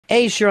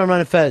Ace, you're on Run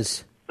and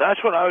Fez.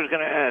 That's what I was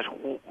going to ask.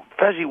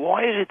 Fezzy,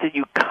 why is it that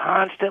you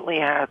constantly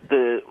have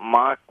to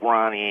mock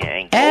Ronnie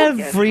and go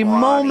Every against Ronnie?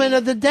 moment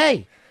of the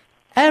day.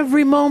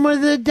 Every moment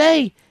of the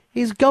day.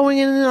 He's going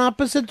in an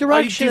opposite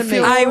direction of me.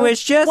 I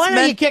was just... Why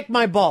don't you kick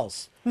my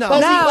balls? No,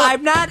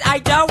 I'm not. I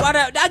don't want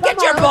to.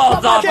 Get your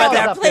balls off of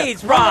there,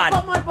 please, Ron.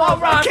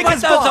 Ron, Kick put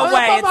his those balls.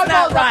 away. It's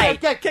not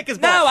right. Kick his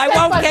balls. No, I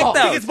won't kick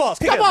those. Kick his balls.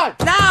 Come on.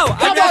 No,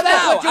 I'm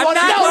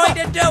not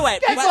going to do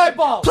it. Kick my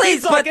balls.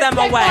 Please put them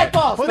away.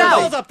 Put No,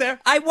 the balls up there.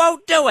 I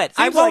won't do it.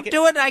 I won't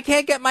do it, and I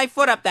can't get my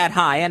foot up that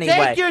high anyway.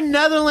 Take your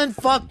Netherland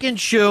fucking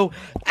shoe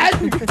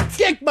and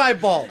kick my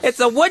balls.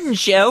 It's a wooden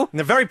shoe. And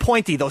they're very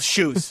pointy, those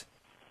shoes.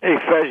 Hey,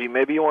 Fezzy,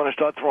 maybe you want to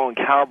start throwing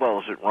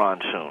cowbells at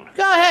Ron soon.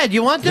 Go ahead.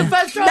 You want to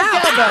Fez? Throw a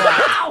cowbell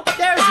out.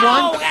 There's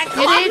one.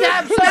 You need to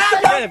have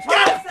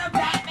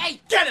something.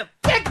 Get him!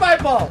 Kick my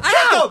balls.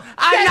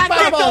 I'm not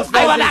my balls,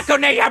 I will Fezzy. not go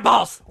near your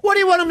balls. What do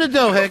you want him to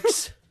do,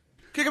 Hicks?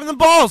 Kick him in the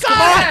balls. Come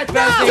on. ahead,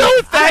 Fezzy. Do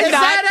it, I'm Fezzy.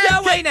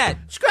 not doing it.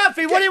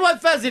 Scruffy, what do you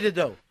want Fezzy to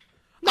do?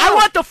 I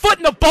want the foot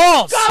in the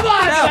balls. Come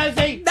on, No,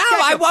 Fezzy. no,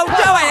 I won't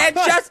do it.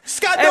 It's just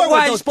Scott it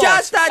Norwood was those balls.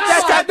 just Scott a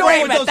Norwood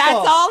disagreement. those That's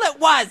balls. all it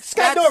was.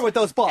 Scott Norwood with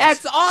those balls.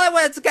 That's all it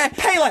was.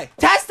 Pele.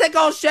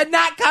 Testicles should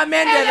not come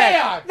into There they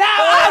this. are. No,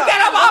 I'll get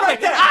them off Right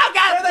it. there. I'll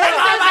get There they let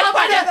are. go of my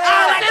foot. There they are.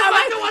 Oh, let go of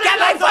my get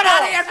my foot out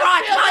of here,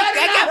 Ron. Come on,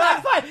 get my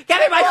foot. Give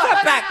me my foot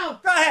back.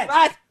 Go ahead.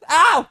 What?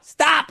 Oh,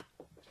 stop.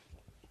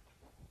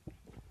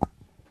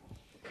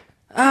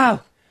 Oh.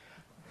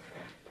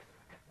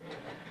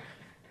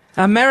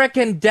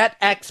 American debt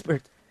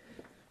expert.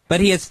 But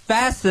he is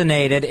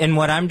fascinated in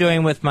what I'm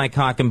doing with my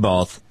cock and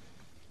balls.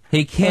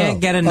 He can't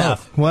get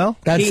enough. Well,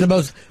 That's the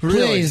most.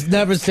 Please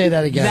never say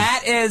that again.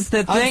 That is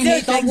the thing.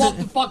 I'll walk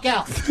the fuck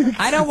out.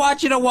 I don't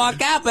want you to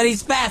walk out, but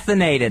he's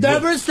fascinated.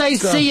 Never say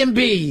C and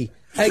B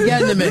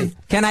again to me.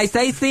 Can I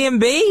say C and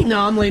B?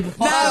 No, I'm leaving.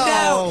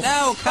 No,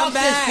 come Fuck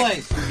back.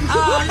 this place.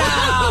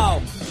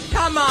 Oh, no.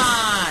 Come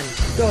on.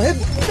 Go ahead.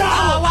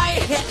 Oh,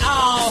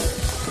 oh.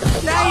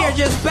 Now you're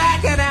just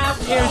backing out.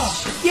 You're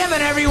giving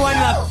everyone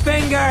the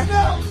finger.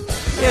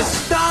 You're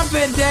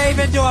stomping Dave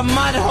into a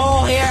mud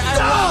hole here. I'm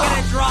not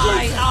going to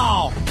dry.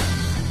 Oh.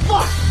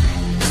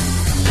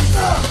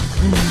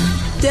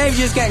 Dave's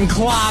just getting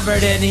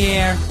clobbered in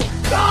here.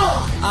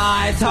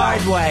 It's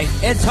hard way.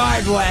 It's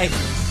hard way.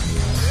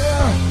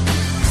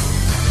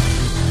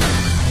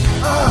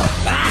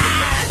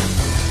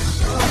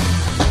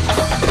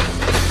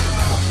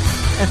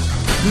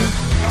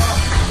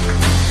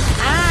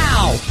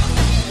 Ow!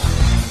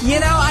 You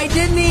know, I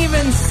didn't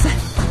even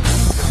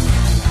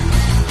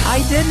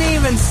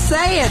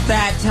say it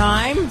that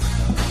time.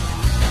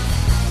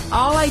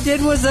 All I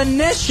did was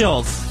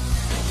initials.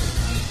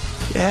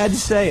 You had to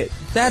say it.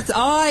 That's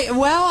all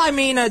I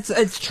mean,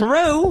 it's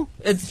true.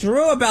 It's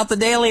true about the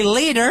Daily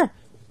Leader.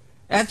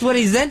 That's what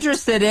he's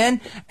interested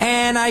in.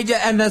 And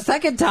and the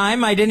second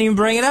time, I didn't even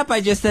bring it up.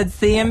 I just said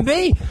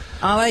CMB.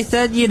 All I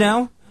said, you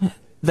know,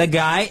 the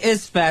guy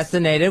is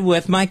fascinated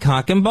with my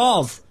cock and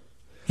balls.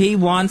 He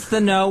wants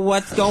to know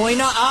what's going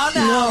on. Oh,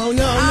 no.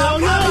 No.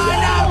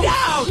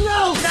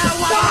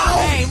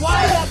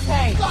 Why the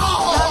pain?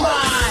 Come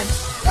on.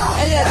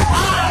 It is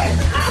hard.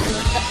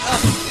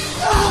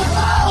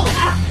 No.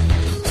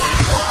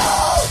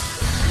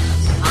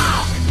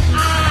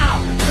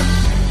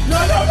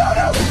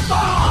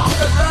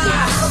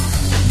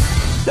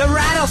 The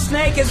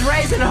rattlesnake is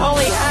raising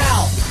holy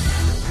hell.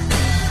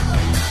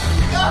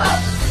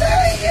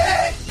 Dang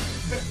it!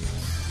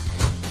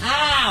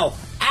 Ow!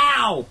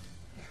 Ow!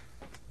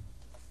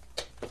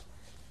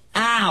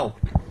 Ow!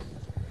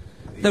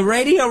 The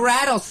radio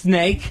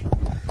rattlesnake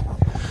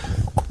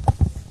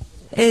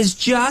is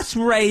just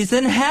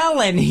raising hell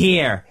in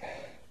here.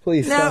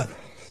 Please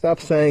stop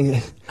saying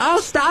it.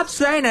 I'll stop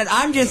saying it.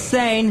 I'm just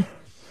saying,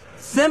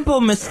 simple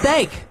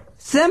mistake.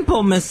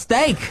 Simple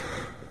mistake.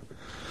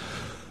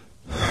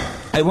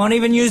 I won't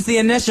even use the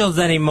initials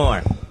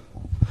anymore.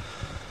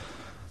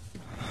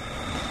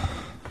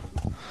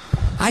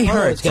 I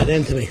hurt. It's got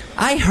into me.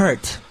 I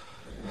hurt.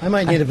 I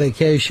might need a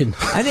vacation.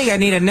 I think I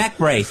need a neck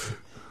brace.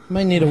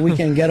 Might need a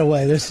weekend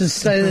getaway. This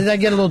is I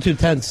get a little too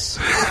tense.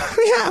 Yeah,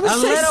 I would A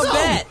say little so.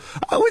 bit.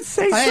 I would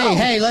say so.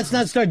 Hey, let's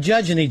not start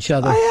judging each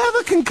other. I have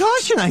a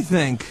concussion, I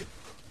think.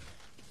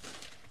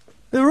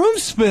 The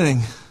room's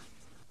spinning.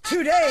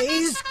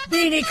 Today's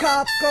Beanie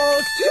Cop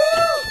goes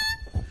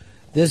to...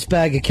 This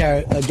bag of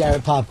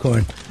Garrett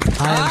popcorn.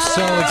 I am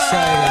so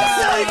excited. It's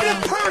not even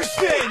a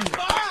person!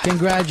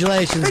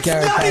 Congratulations, It's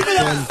Garrett not even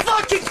a popcorn.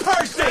 fucking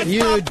person!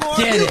 You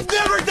Popcorn. did You've it.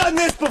 never done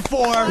this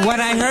before! When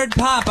I heard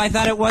pop, I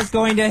thought it was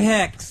going to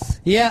Hicks.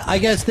 Yeah, I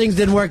guess things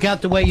didn't work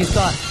out the way you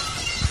thought.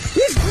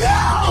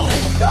 No!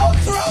 Don't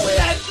throw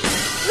it!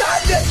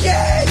 Not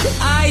again!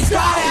 I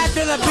got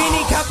after the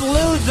Beanie Cup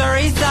loser,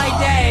 Eastside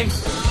Dave.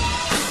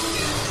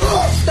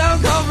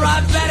 Stone Cold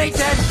Rob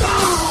Bennington.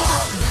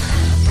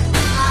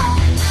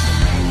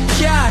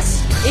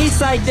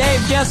 Eastside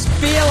Dave just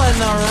feeling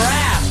the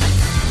wrath.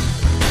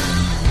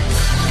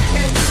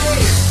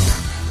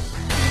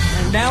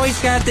 And now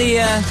he's got the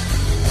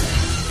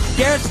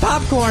Garrett's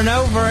popcorn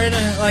over in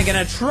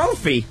a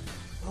trophy.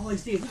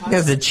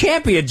 It's a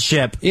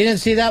championship. You didn't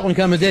see that one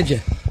coming, did you?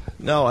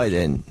 No, I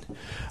didn't.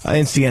 I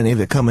didn't see any of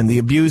it coming. The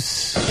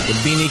abuse, the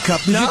beanie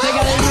cup. No. You think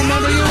I didn't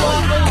remember you,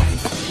 Walter?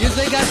 You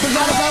think I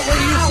forgot about what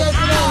you said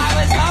today? I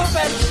was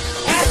hoping.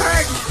 It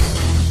hurt.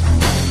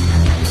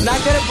 Not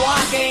good at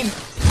blocking.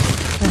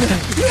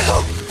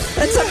 No.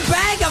 It's a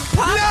bag of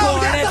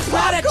popcorn. No, it's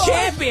not a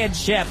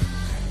championship.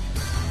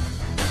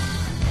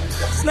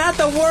 It's not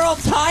the world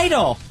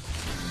title.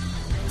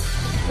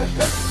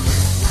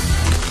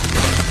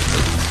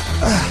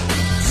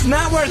 It's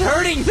not worth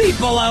hurting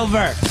people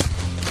over.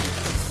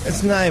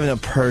 It's not even a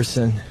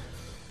person.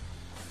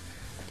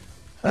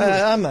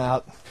 I'm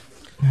out.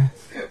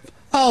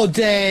 Oh,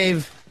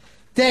 Dave.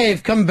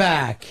 Dave, come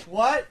back.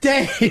 What?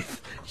 Dave,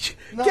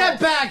 get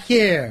back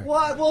here.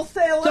 What? We'll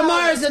stay alive.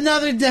 Tomorrow's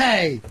another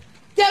day.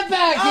 Get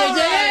back here,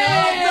 Dave.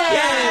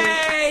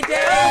 Yay,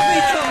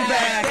 Dave! Come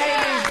back.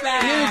 Dave's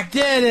back.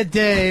 You did it,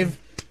 Dave.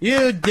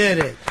 You did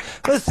it.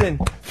 Listen,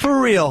 for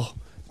real.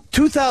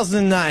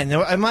 2009.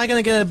 Am I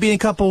going to get a Beanie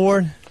Cup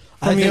award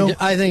from you?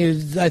 I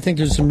think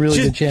there's some really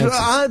good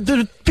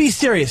chances. Be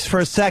serious for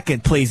a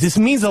second, please. This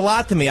means a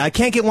lot to me. I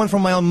can't get one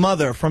from my own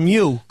mother. From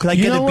you, could I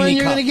get a Beanie Cup? You know when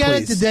you're going to get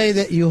please? it? The day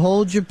that you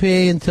hold your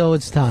pee until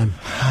it's time.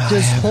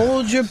 Just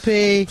hold your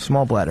pee.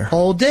 Small bladder.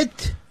 Hold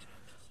it.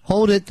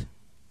 Hold it.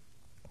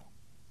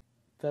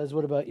 Fez,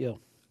 what about you?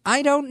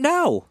 I don't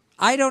know.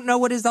 I don't know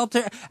what his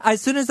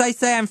As soon as I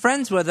say I'm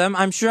friends with him,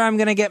 I'm sure I'm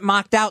going to get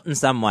mocked out in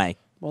some way.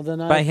 Well, then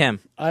by him.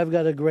 I've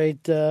got a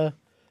great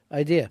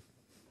idea.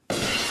 Oh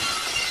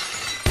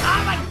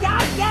my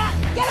God!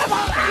 Get him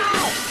off!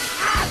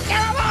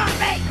 Get him off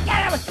me!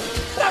 Get him!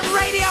 The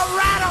radio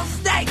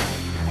rattlesnake!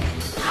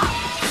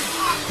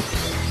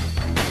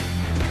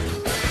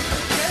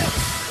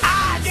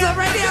 It's the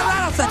radio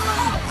rattlesnake!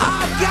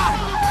 Oh God!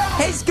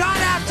 He's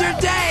gone after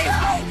Dave!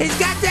 He's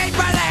got Dave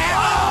by the hair!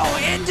 Oh!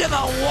 Into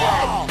the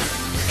wall!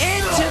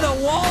 Into the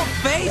wall,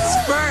 face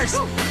first!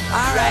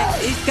 All right,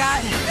 he's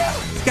got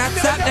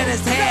something in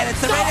his hand. It's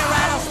the radio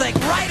rattlesnake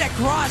right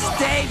across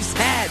Dave's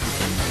head.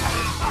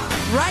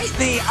 Right in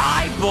the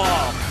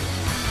eyeball.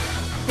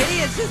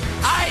 He is just...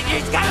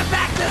 he's coming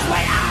back this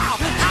way. Ow!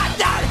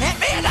 Don't hit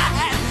me in the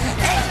head!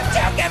 He's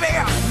choking me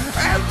up!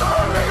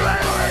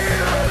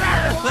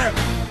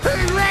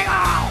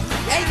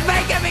 He's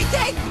making me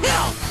take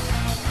pills!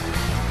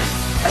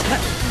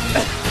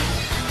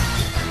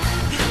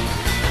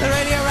 The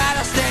radio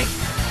rattlesnake.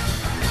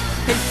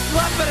 He's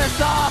flipping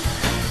us off.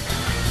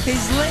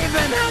 He's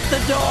leaving out the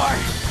door.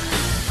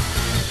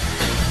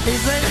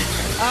 He's leaving.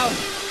 Oh,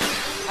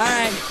 all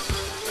right.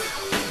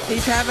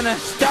 He's having a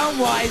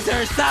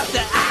stoneweiser or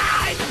something.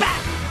 Ah, he's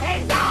back.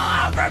 He's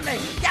all over me.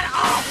 Get it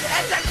off.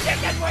 It's a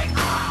chicken wing.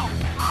 Oh,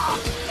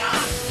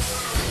 God.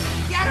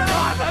 Get it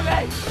off of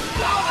me.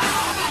 Go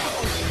off of me.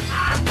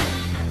 Ah.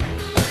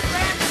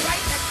 Ram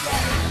right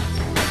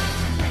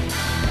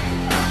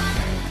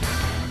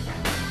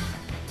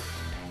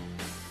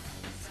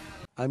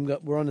in the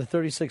We're on the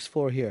 36th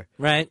floor here.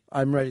 Right.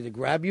 I'm ready to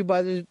grab you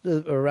by the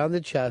around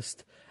the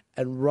chest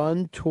and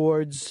run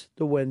towards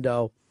the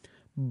window,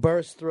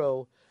 burst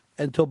through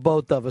until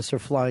both of us are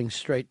flying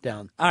straight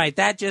down. All right,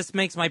 that just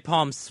makes my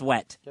palms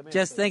sweat.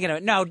 Just thinking of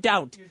it. No,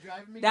 don't.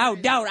 No,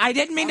 don't. I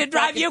didn't mean to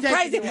drive you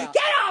crazy. Get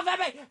off of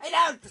me!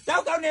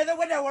 Don't go near the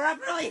window. We're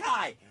up really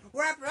high.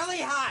 We're up really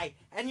high.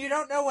 And you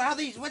don't know how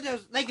these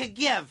windows, they could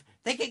give.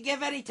 They could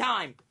give any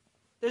time.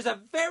 There's a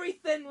very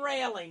thin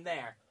railing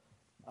there.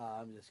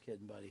 I'm just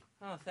kidding, buddy.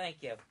 Oh, thank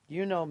you.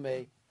 You know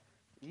me.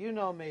 You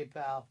know me,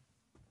 pal.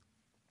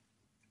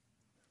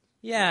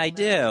 Yeah, I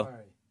do.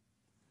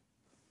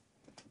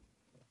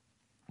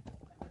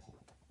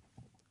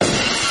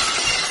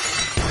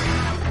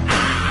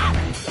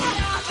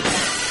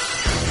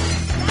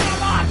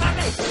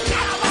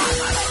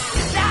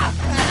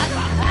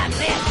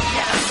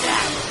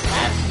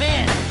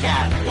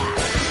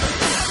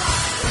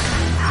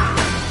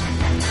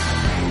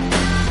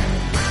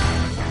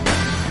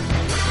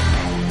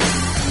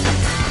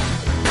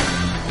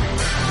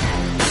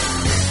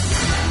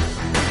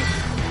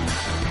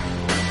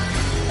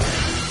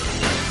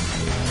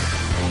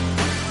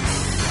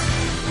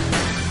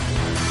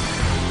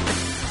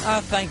 Oh,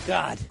 thank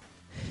God.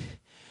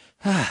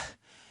 I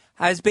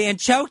was being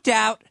choked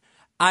out.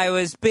 I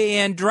was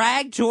being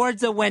dragged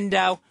towards a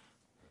window.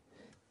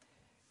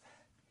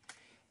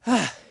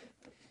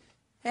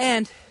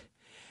 And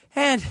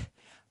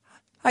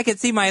I could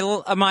see my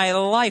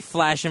life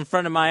flash in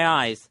front of my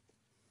eyes.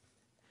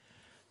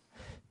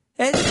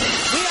 No, God,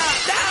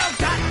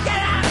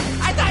 get out!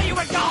 I thought you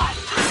were gone!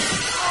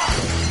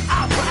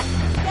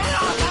 Get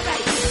off of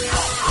me!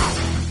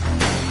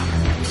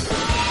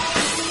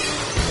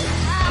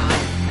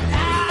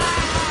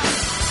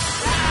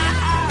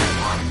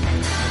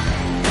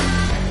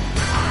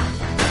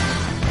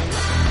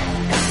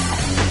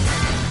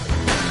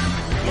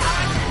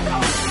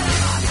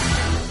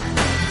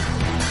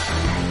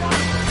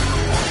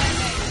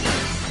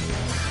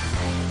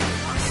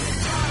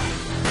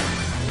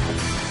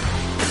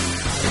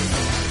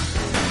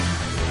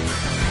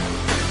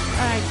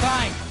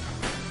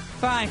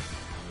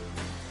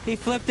 He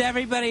flipped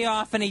everybody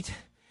off, and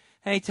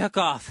he took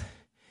off.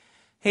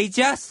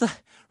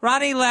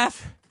 Ronnie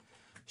left,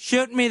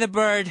 shooting me the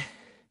bird,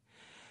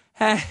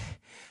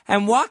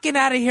 and walking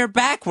out of here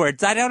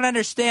backwards. I don't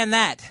understand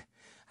that.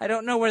 I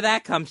don't know where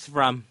that comes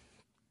from.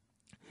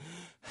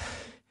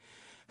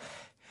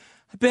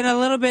 I've been a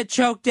little bit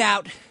choked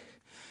out,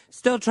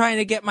 still trying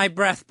to get my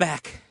breath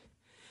back.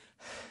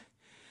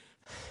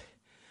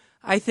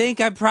 I think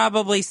I'm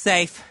probably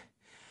safe.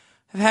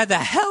 I've had the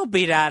hell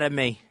beat out of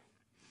me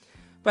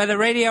by the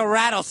radio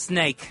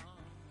Rattlesnake.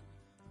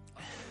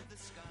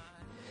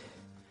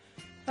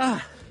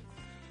 Oh,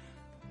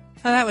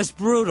 that was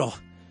brutal.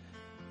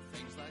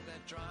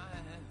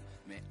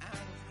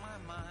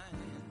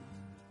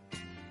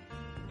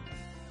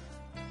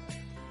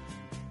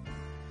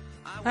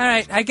 All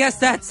right, I guess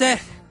that's it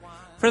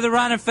for the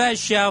Ron and Fez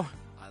show.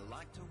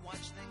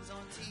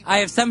 I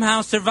have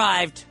somehow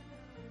survived.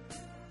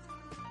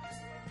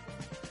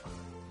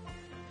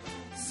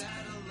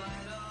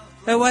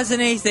 It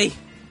wasn't easy.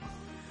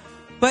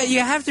 But you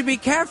have to be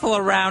careful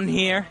around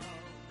here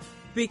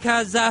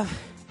because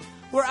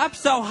we're up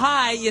so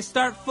high, you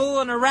start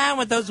fooling around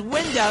with those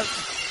windows.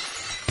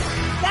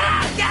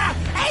 Ah, get him!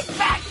 He's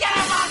back! Get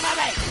him off of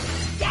me!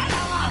 Get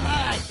him off of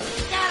me!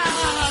 Get him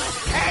off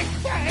of me!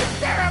 He's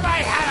tearing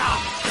my head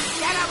off!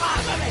 Get him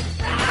off of me!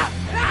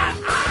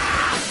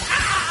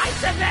 I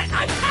submit!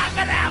 I'm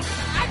tapping out!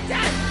 I'm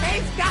dead!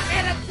 He's got me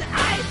in a...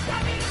 He's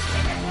got me in a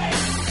chicken wing!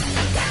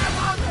 Get him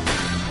off of me!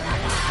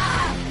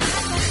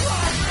 It's a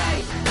cross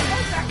face!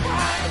 It's a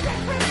cross!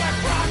 It's a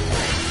cross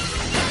face!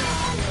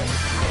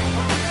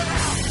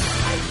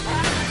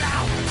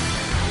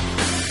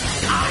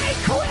 I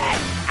quit!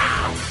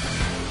 Ow!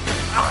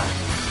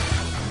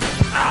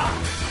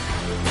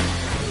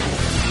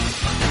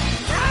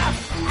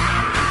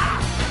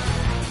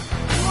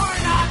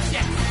 Foreign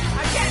objects!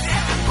 I'm getting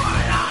hit with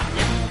foreign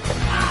objects!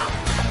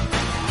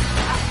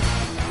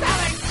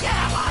 Somebody get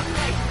him off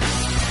me!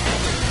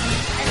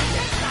 I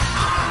just got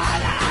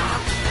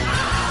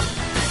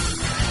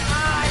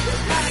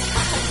a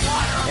cup of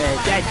water on my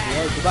head. That's the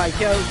end of my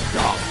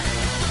show.